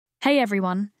Hey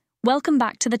everyone, welcome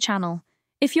back to the channel.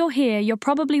 If you're here, you're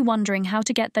probably wondering how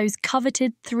to get those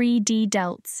coveted 3D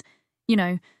delts. You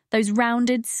know, those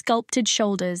rounded, sculpted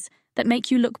shoulders that make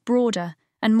you look broader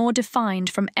and more defined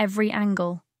from every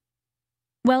angle.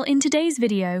 Well, in today's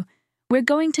video, we're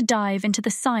going to dive into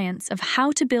the science of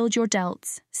how to build your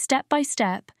delts step by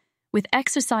step with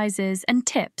exercises and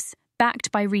tips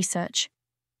backed by research.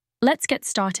 Let's get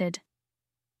started.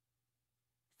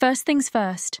 First things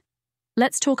first.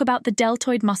 Let's talk about the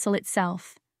deltoid muscle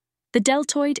itself. The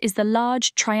deltoid is the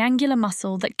large triangular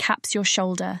muscle that caps your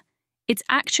shoulder. It's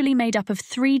actually made up of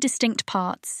three distinct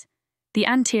parts: the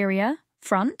anterior,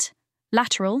 front,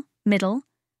 lateral, middle,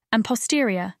 and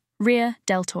posterior, rear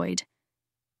deltoid.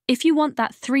 If you want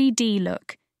that 3D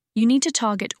look, you need to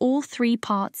target all three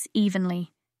parts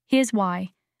evenly. Here's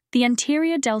why. The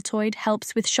anterior deltoid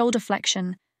helps with shoulder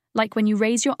flexion, like when you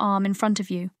raise your arm in front of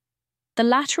you. The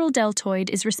lateral deltoid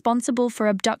is responsible for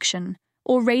abduction,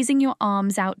 or raising your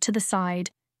arms out to the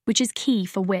side, which is key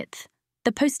for width.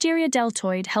 The posterior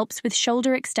deltoid helps with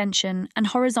shoulder extension and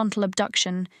horizontal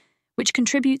abduction, which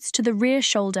contributes to the rear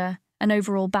shoulder and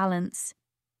overall balance.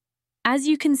 As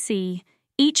you can see,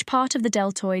 each part of the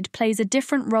deltoid plays a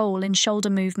different role in shoulder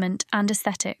movement and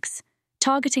aesthetics.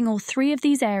 Targeting all three of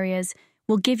these areas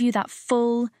will give you that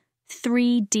full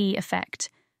 3D effect,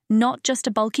 not just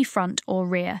a bulky front or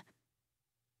rear.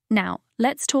 Now,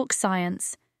 let's talk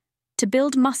science. To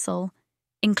build muscle,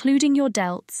 including your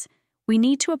delts, we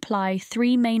need to apply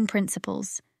three main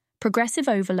principles: progressive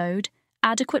overload,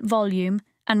 adequate volume,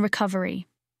 and recovery.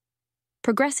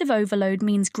 Progressive overload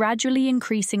means gradually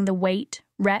increasing the weight,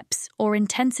 reps, or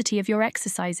intensity of your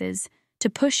exercises to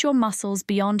push your muscles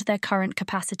beyond their current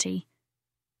capacity.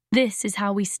 This is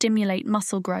how we stimulate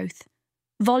muscle growth.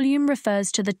 Volume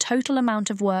refers to the total amount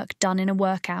of work done in a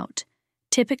workout,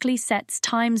 typically sets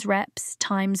times reps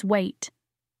times weight.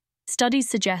 Studies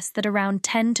suggest that around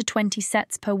 10 to 20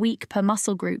 sets per week per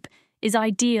muscle group is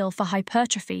ideal for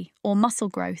hypertrophy or muscle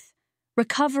growth.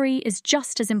 Recovery is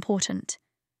just as important.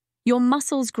 Your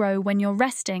muscles grow when you're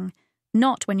resting,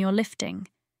 not when you're lifting.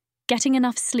 Getting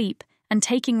enough sleep and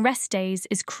taking rest days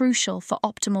is crucial for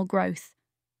optimal growth.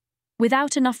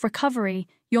 Without enough recovery,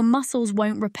 your muscles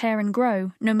won't repair and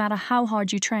grow no matter how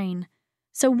hard you train.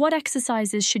 So what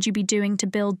exercises should you be doing to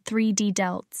build 3D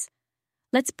delts?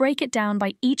 Let's break it down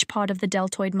by each part of the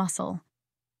deltoid muscle.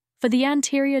 For the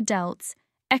anterior delts,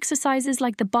 exercises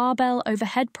like the barbell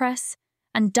overhead press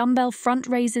and dumbbell front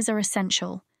raises are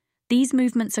essential. These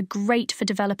movements are great for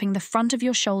developing the front of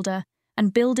your shoulder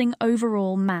and building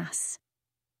overall mass.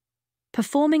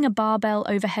 Performing a barbell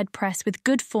overhead press with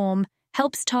good form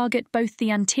helps target both the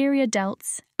anterior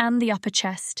delts and the upper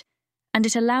chest, and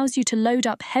it allows you to load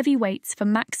up heavy weights for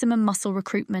maximum muscle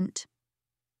recruitment.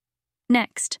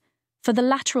 Next, for the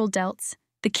lateral delts,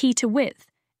 the key to width,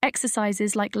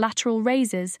 exercises like lateral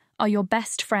raises are your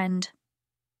best friend.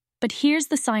 But here's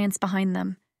the science behind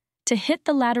them. To hit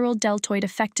the lateral deltoid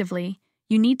effectively,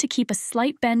 you need to keep a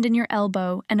slight bend in your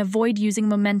elbow and avoid using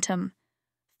momentum.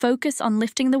 Focus on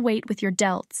lifting the weight with your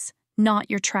delts, not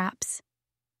your traps.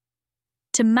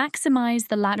 To maximize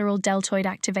the lateral deltoid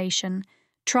activation,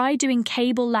 try doing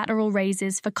cable lateral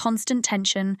raises for constant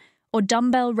tension or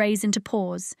dumbbell raise into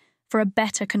pause for a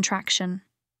better contraction.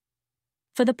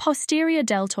 For the posterior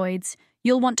deltoids,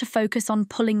 you'll want to focus on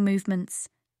pulling movements.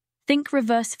 Think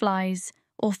reverse flies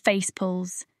or face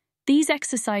pulls. These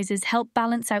exercises help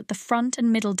balance out the front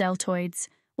and middle deltoids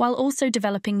while also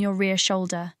developing your rear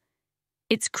shoulder.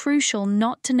 It's crucial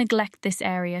not to neglect this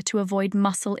area to avoid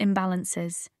muscle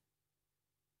imbalances.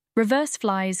 Reverse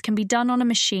flies can be done on a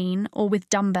machine or with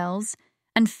dumbbells,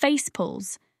 and face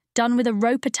pulls, done with a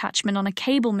rope attachment on a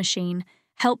cable machine,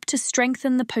 help to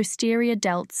strengthen the posterior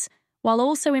delts while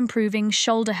also improving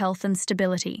shoulder health and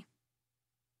stability.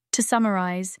 To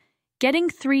summarize, getting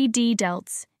 3D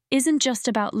delts isn't just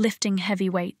about lifting heavy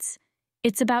weights.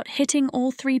 It's about hitting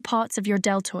all three parts of your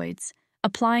deltoids,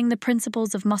 applying the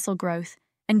principles of muscle growth,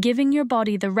 and giving your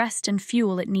body the rest and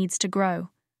fuel it needs to grow.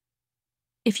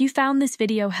 If you found this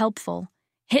video helpful,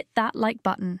 hit that like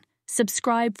button,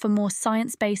 subscribe for more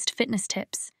science-based fitness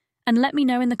tips, and let me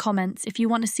know in the comments if you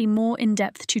want to see more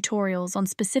in-depth tutorials on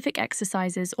specific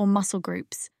exercises or muscle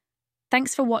groups.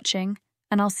 Thanks for watching,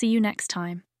 and I'll see you next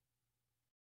time.